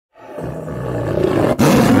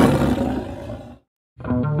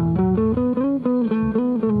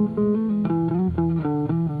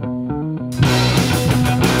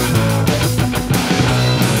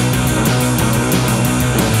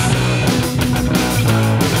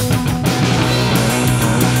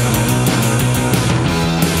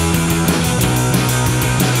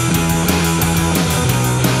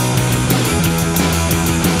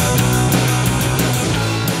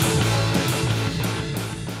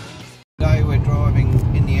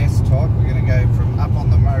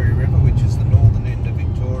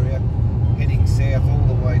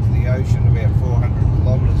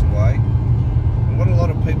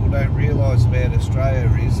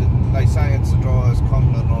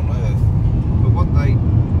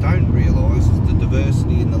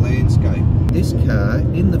this car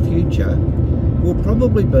in the future will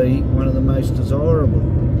probably be one of the most desirable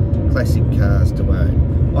classic cars to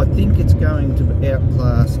own. I think it's going to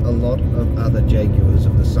outclass a lot of other Jaguars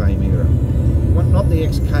of the same era. Well, not the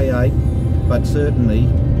XK8, but certainly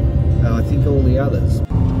I think all the others.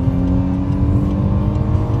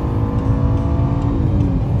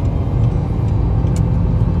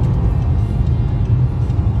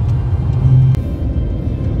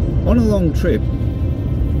 On a long trip,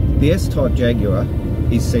 the S Type Jaguar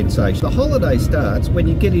is sensational. The holiday starts when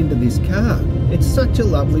you get into this car. It's such a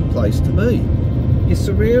lovely place to be. You're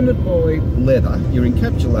surrounded by leather, you're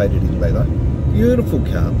encapsulated in leather, beautiful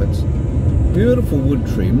carpets, beautiful wood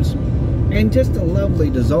trims, and just a lovely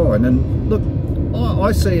design. And look,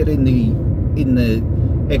 I see it in the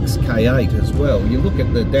XK8 as well. You look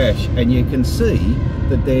at the dash and you can see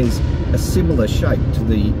that there's a similar shape to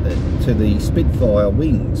the Spitfire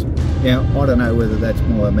wings. Now, I don't know whether that's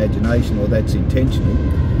my imagination or that's intentional,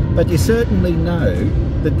 but you certainly know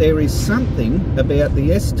that there is something about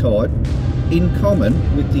the S Type in common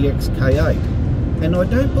with the XK8, and I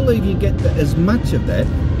don't believe you get as much of that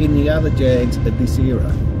in the other Jags of this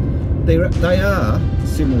era. They are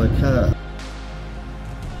similar cars.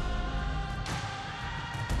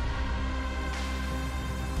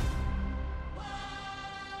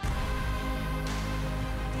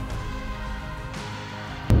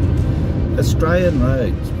 Australian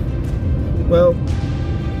roads. Well,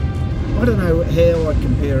 I don't know how I'd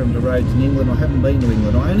compare them to roads in England. I haven't been to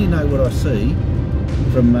England. I only know what I see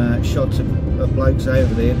from shots of blokes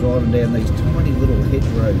over there driving down these tiny little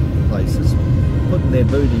hedgerow places, putting their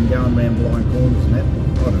boot in, going around blind corners and that.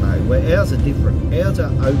 I don't know. Where ours are different. Ours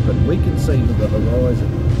are open. We can see to the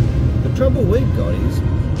horizon. The trouble we've got is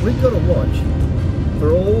we've got to watch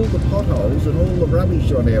for all the potholes and all the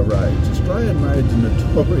rubbish on our roads. Australian roads are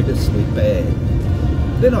notoriously bad.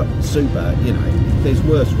 They're not super, you know, there's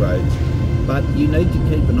worse roads, but you need to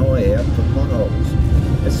keep an eye out for potholes,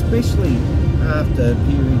 especially after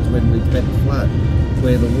periods when we've had flood,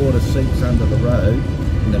 where the water seeps under the road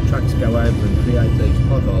and the trucks go over and create these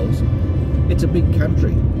potholes. It's a big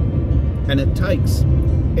country, and it takes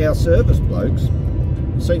our service blokes,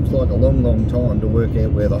 seems like a long time to work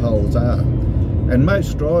out where the holes are. And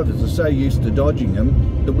most drivers are so used to dodging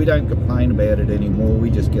them that we don't complain about it anymore,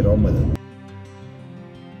 we just get on with it.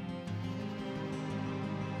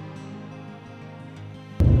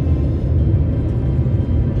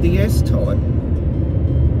 The S Type,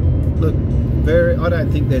 look, I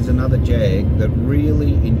don't think there's another Jag that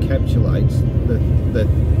really encapsulates the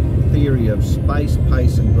theory of space,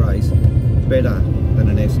 pace and grace better than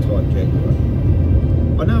an S Type Jaguar.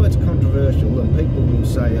 I know it's controversial and people will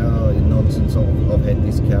say, oh, nonsense, I've had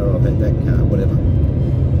this car, I've had that car, whatever.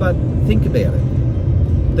 But think about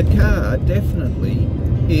it. The car definitely,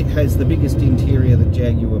 it has the biggest interior that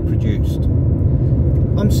Jaguar produced.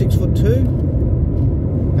 I'm 6'2"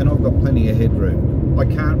 and I've got plenty of headroom. I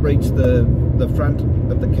can't reach the front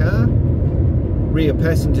of the car. Rear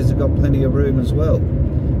passengers have got plenty of room as well.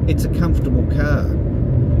 It's a comfortable car.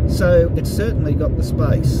 So it's certainly got the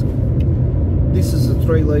space. This is a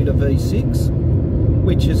 3-litre V6,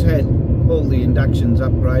 which has had all the inductions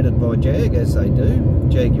upgraded by Jag, as they do.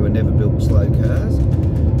 Jaguar never built slow cars.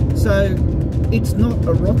 So it's not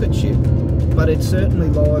a rocket ship, but it's certainly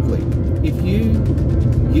lively. If you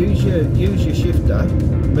use your shifter,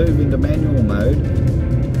 move into manual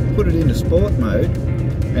mode, put it into sport mode,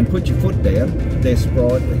 and put your foot down, they're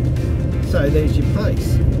sprightly. So there's your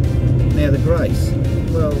pace. Now the grace,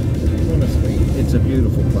 well, honestly, it's a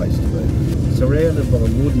beautiful place to be. Surrounded by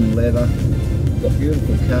wood and leather, got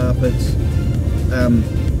beautiful carpets,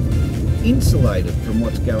 insulated from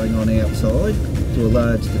what's going on outside to a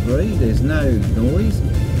large degree. There's no noise.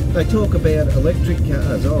 They talk about electric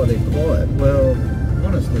cars, oh, they're quiet. Well,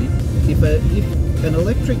 honestly, if an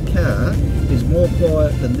electric car is more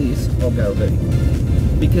quiet than this, I'll go be.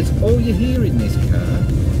 Because all you hear in this car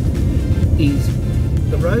is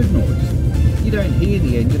the road noise. You don't hear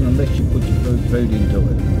the engine unless you put your boot into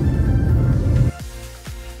it.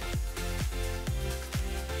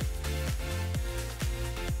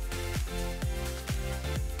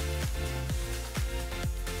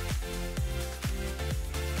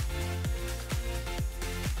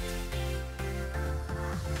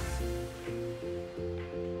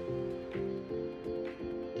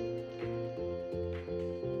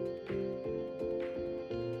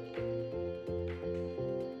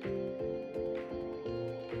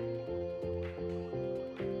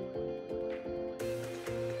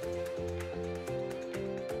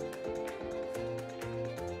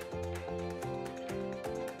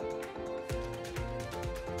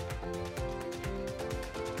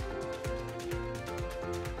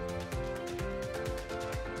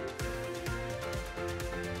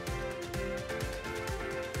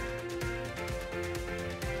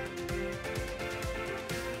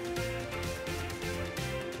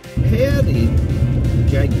 how did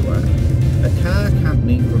Jaguar, a car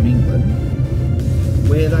company from England,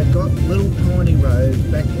 where they've got little tiny roads,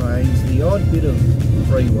 back lanes, the odd bit of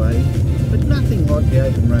freeway, but nothing like the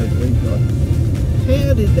open roads we've got.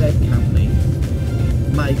 How did that company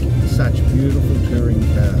make such beautiful touring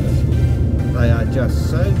cars? They are just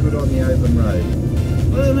so good on the open road.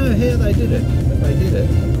 I don't know how they did it, but they did it.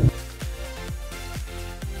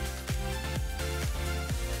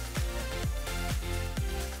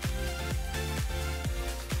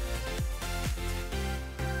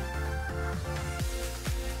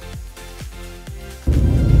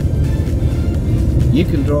 You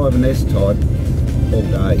can drive an S Type all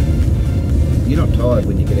day. You're not tired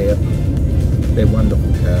when you get out. They're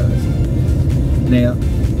wonderful cars. Now,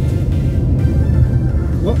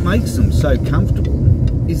 what makes them so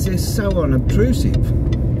comfortable is they're so unobtrusive.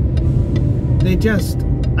 They're just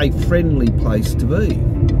a friendly place to be.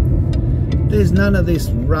 There's none of this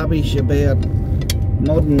rubbish about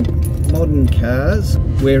modern cars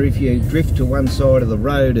where if you drift to one side of the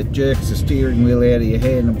road it jerks the steering wheel out of your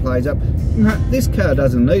hand and plays up. No, this car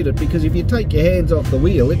doesn't need it, because if you take your hands off the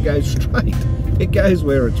wheel it goes straight. It goes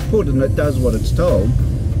where it's put and it does what it's told,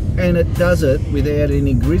 and it does it without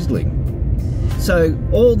any grizzling. So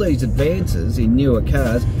all these advances in newer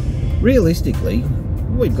cars, realistically,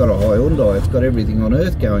 we've got a Hyundai, it's got everything on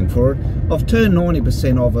earth going for it. I've turned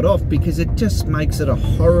 90% of it off because it just makes it a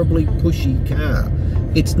horribly pushy car.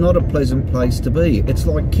 It's not a pleasant place to be. It's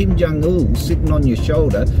like Kim Jong-il sitting on your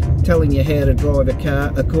shoulder telling you how to drive a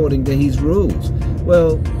car according to his rules.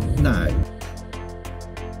 Well, no.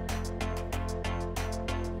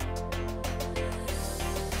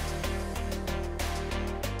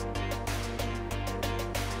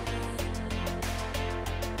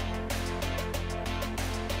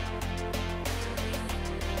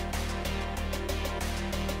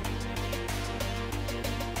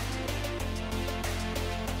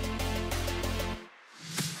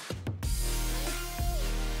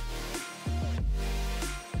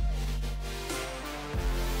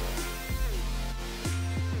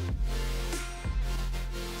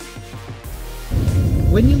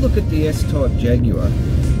 When you look at the S Type Jaguar,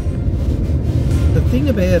 the thing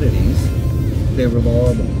about it is they're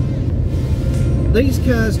reliable. These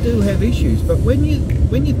cars do have issues, but when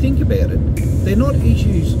you think about it, they're not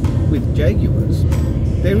issues with Jaguars.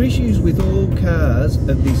 They're issues with all cars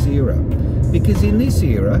of this era, because in this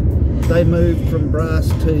era they moved from brass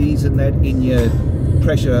tees and that in your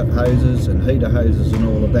pressure hoses and heater hoses and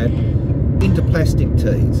all of that into plastic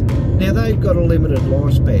tees. Now they've got a limited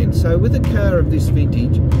lifespan, so with a car of this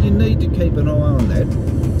vintage you need to keep an eye on that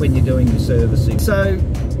when you're doing your servicing. So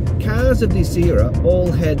cars of this era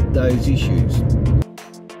all had those issues.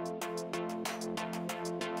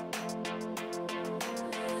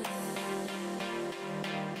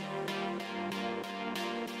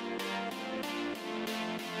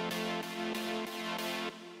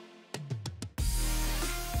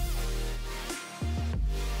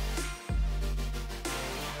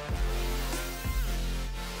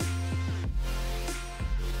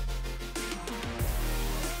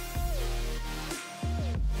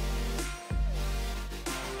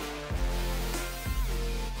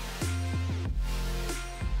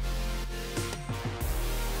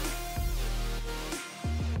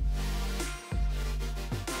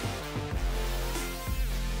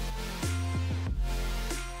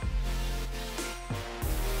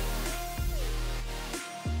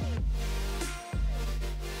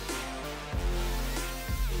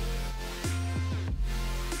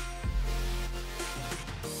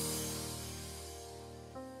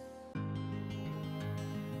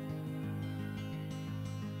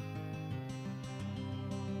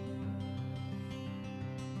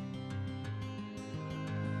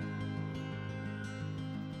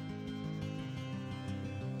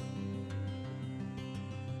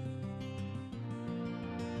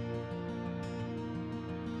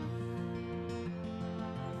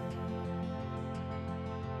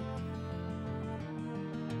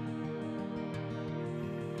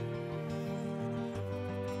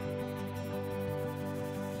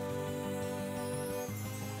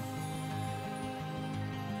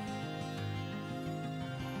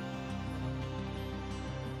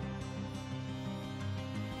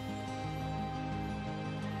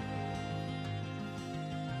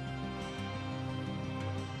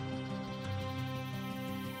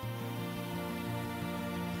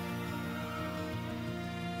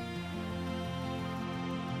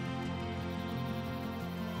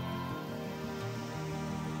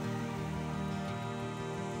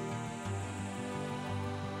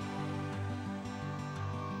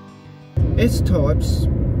 S Types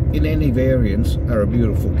in any variants are a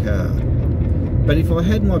beautiful car. But if I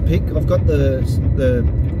had my pick, I've got the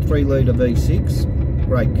 3 litre V6,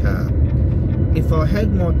 great car. If I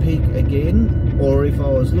had my pick again, or if I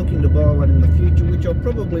was looking to buy one in the future, which I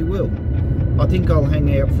probably will, I think I'll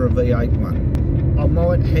hang out for a V8 one. I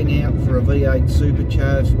might hang out for a V8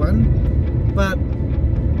 supercharged one, but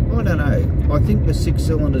I don't know. I think the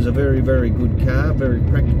 6-cylinder is a very, very good car, very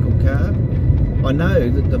practical car. I know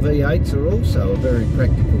that the V8s are also a very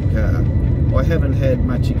practical car. I haven't had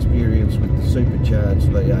much experience with the supercharged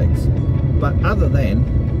V8s, but other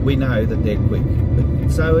than, we know that they're quick.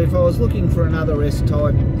 So if I was looking for another S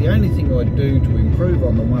Type, the only thing I'd do to improve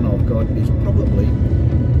on the one I've got is probably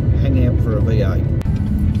hang out for a V8.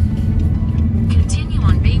 Continue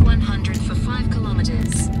on B100 for 5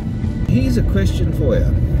 kilometres. Here's a question for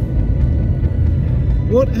you.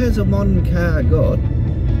 What has a modern car got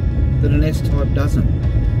that an S Type doesn't?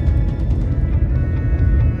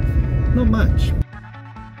 Not much.